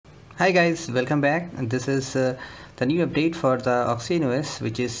Hi guys, welcome back. This is the new update for the OxygenOS,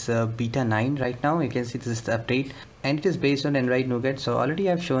 which is beta 9 right now. You can see this is the update and it is based on Android Nougat. So already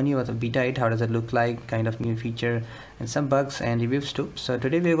I've shown you what the beta 8, how does it look like, kind of new feature and some bugs and reviews too. So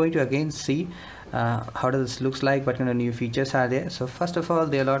today we are going to again see how does this looks like, what kind of new features are there. So first of all,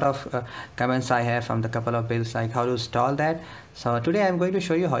 there are a lot of comments I have from the couple of builds, like how to install that. So today I'm going to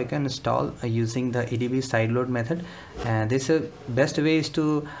show you how you can install using the ADB sideload method, and this best way is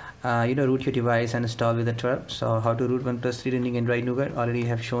to root your device and install with the TWRP. So how to root OnePlus 3 running Android Nougat already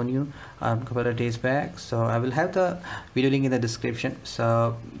have shown you a couple of days back. So I will have the video link in the description.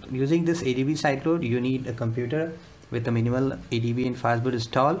 So using this ADB sideload, you need a computer with a minimal ADB and fastboot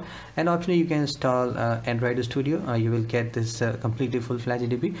install, and optionally you can install Android Studio. You will get this completely full-fledged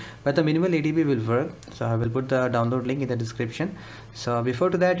ADB, but the minimal ADB will work. So I will put the download link in the description. So before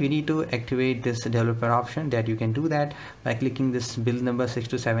to that, you need to activate this developer option. That you can do that by clicking this build number 6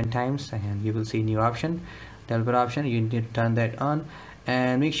 to 7 times, and you will see new option, developer option. You need to turn that on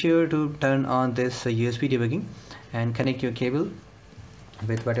and make sure to turn on this USB debugging and connect your cable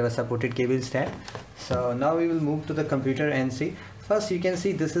with whatever supported cable is that. So now we will move to the computer and see. First, you can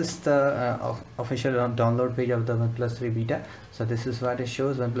see this is the official download page of the OnePlus 3 beta. So this is what it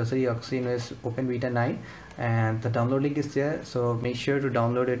shows: OnePlus 3 OxygenOS Open Beta 9, and the download link is there. So make sure to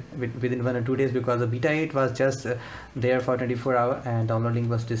download it within 1 or 2 days, because the beta 8 was just there for 24 hours and download link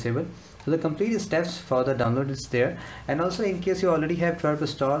was disabled. So the complete steps for the download is there. And also, in case you already have TWRP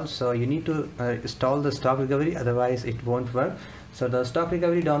installed, so you need to install the stock recovery, otherwise it won't work. So the stock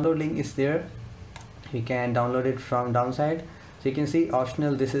recovery download link is there. You can download it from downside. So you can see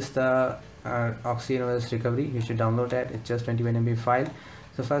optional, this is the OxygenOS recovery. You should download that. It's just 21 MB file.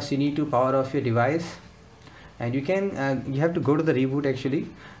 So first you need to power off your device, and you can you have to go to the reboot, actually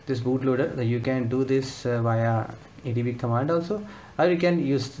this bootloader. You can do this via ADB command also, or you can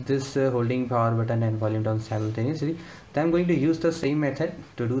use this holding power button and volume down simultaneously. Then I'm going to use the same method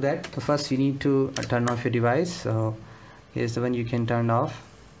to do that. So first you need to turn off your device. So here's the one you can turn off.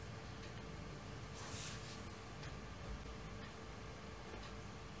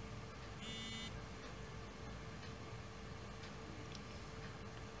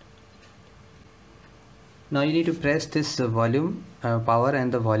 Now you need to press this volume power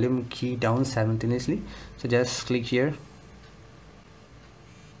and the volume key down simultaneously. So just click here.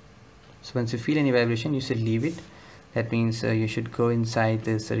 So once you feel any vibration, you should leave it. That means you should go inside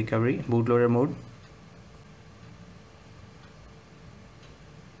this recovery bootloader mode.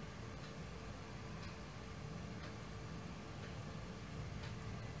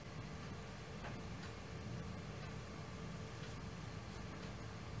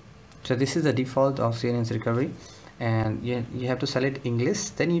 So this is the default of OxygenOS recovery, and you have to select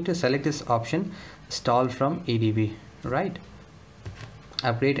English. Then you need to select this option, install from ADB, right?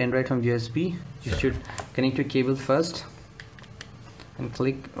 Upgrade Android from USB. You should connect your cable first and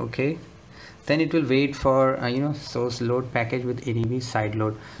click OK. Then it will wait for source load package with ADB side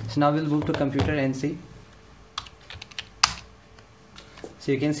load. So now we'll move to computer and see.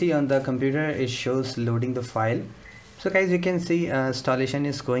 So you can see on the computer it shows loading the file. So guys, you can see installation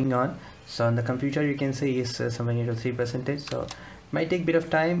is going on. So on the computer you can see is somewhere near to 3%. So it might take a bit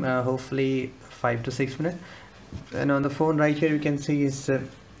of time, hopefully 5 to 6 minutes. And on the phone right here you can see is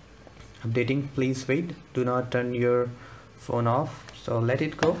updating. Please wait, do not turn your phone off. So let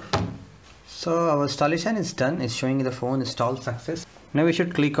it go. So our installation is done. It's showing the phone installed success. Now we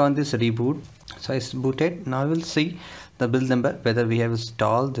should click on this reboot. So it's booted. Now we'll see the build number, whether we have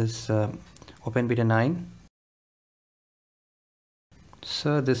installed this Open Beta 9.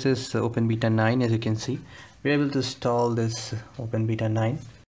 So this is Open Beta 9. As you can see, we're able to install this Open Beta 9.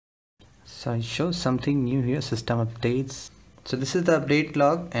 So it shows something new here, system updates. So this is the update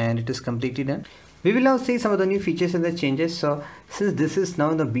log and it is completely done. We will now see some of the new features and the changes. So since this is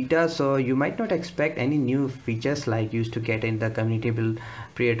now the beta, so you might not expect any new features like you used to get in the community build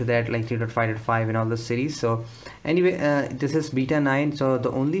prior to that, like 3.5.5 and all the series. So anyway, this is beta 9. So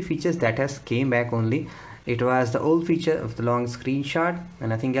the only features that has came back only, it was the old feature of the long screenshot and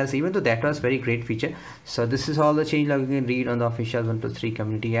nothing else, even though that was very great feature. So this is all the change log you can read on the official OnePlus 3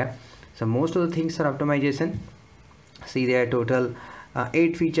 community app. So most of the things are optimization. See, there are total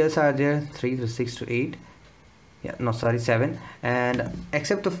 8 features are there, 3 to 6 to 8. Yeah, no, sorry, 7. And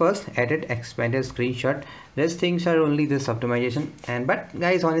except the first, added expanded screenshot, these things are only this optimization. And but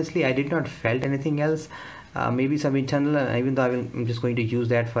guys, honestly, I did not felt anything else. Maybe some internal, even though I'm just going to use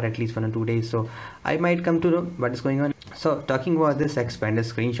that for at least 1 or 2 days, so I might come to know what is going on. So talking about this expanded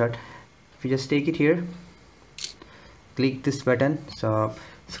screenshot, if you just take it here, click this button, so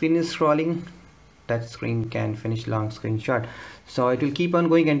screen is scrolling touch screen can finish long screenshot. So it will keep on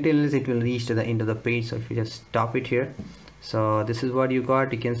going until it will reach to the end of the page. So if you just stop it here, so this is what you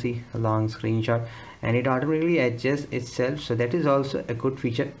got. You can see a long screenshot and it automatically adjusts itself, so that is also a good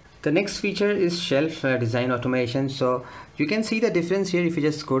feature. The next feature is shelf design automation. So you can see the difference here if you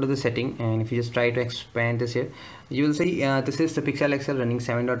just go to the setting, and if you just try to expand this here, you will see this is the Pixel XL running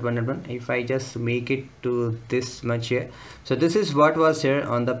 7.1. If I just make it to this much here, so this is what was here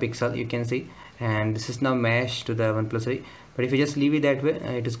on the Pixel, you can see, and this is now meshed to the OnePlus 3. But if you just leave it that way,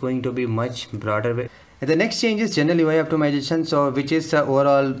 it is going to be much broader way. And the next change is general UI optimization, so which is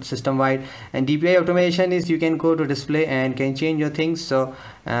overall system wide, and DPI automation is you can go to display and can change your things. So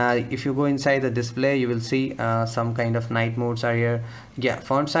if you go inside the display, you will see some kind of night modes are here, yeah,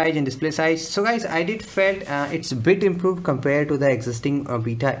 font size and display size. So guys, I did felt it's a bit improved compared to the existing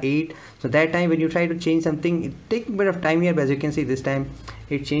beta 8. So that time when you try to change something, it takes a bit of time here, but as you can see this time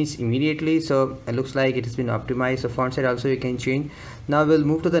it changed immediately. So it looks like it has been optimized. So font size also you can change. Now we'll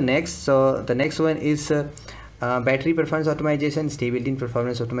move to the next. So the next one is battery performance optimization, stability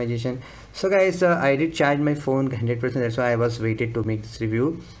performance optimization. So guys, I did charge my phone 100%, that's why I was waited to make this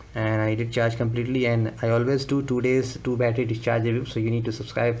review, and I did charge completely, and I always do 2 days 2 battery discharge review. So you need to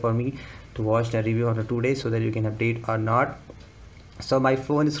subscribe for me to watch the review after 2 days so that you can update or not. So my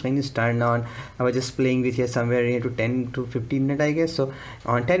phone screen is turned on. I was just playing with here somewhere near to 10 to 15 minutes I guess. So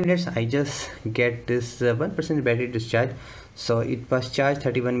on 10 minutes I just get this 1% battery discharge. So it was charged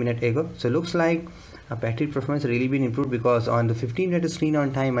 31 minutes ago. So looks like battery performance really been improved, because on the 15-minute screen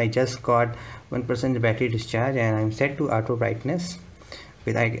on time I just got 1% battery discharge, and I'm set to auto brightness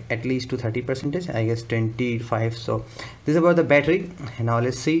with at least to 30%, I guess 25. So this is about the battery. And now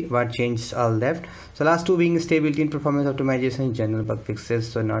let's see what changes are left. So last two being stability and performance optimization, general bug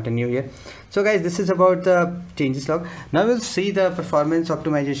fixes, so not a new here. So guys, this is about the changes log. Now we'll see the performance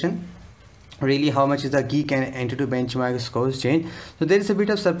optimization, really how much is the Geek and Antutu benchmark scores change. So there is a bit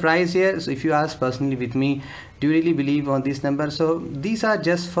of surprise here. So if you ask personally with me, do you really believe on these numbers? So these are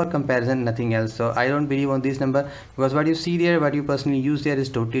just for comparison, nothing else. So I don't believe on this number, because what you see there, what you personally use there is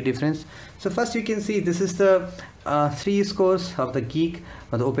totally different. So first you can see this is the 3 scores of the Geek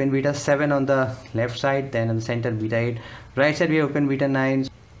on the open beta, 7 on the left side, then on the center beta 8, right side we have open beta 9.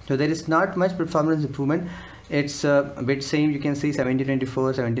 So there is not much performance improvement. It's a bit same, you can see 1724,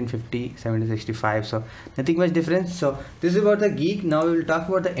 1750, 1765, so nothing much difference. So this is about the Geek. Now we will talk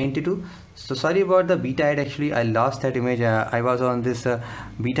about the Antutu. So sorry about the beta 8, actually I lost that image. I was on this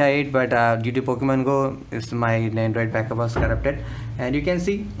beta 8, but due to Pokemon Go, my Android backup was corrupted. And you can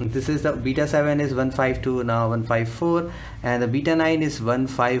see this is the beta 7 is 152, now 154, and the beta 9 is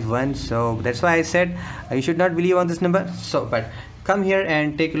 151. So that's why I said you should not believe on this number. So but come here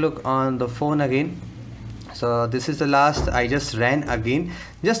and take a look on the phone again. So this is the last I just ran again,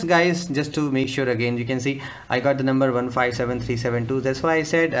 just guys, just to make sure again. You can see I got the number 157372. That's why I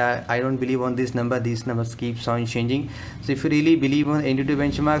said I don't believe on this number. These numbers keeps on changing. So if you really believe on Antutu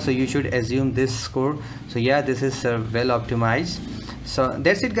benchmark, so you should assume this score. So yeah, this is well optimized. So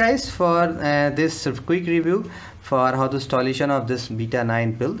that's it guys for this quick review for how the installation of this beta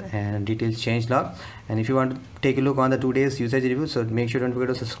 9 build and details change log. And if you want to take a look on the 2 days usage review, so make sure don't forget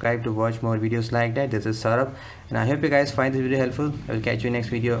to subscribe to watch more videos like that. This is Saurabh, and I hope you guys find this video helpful. I will catch you in next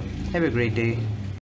video. Have a great day.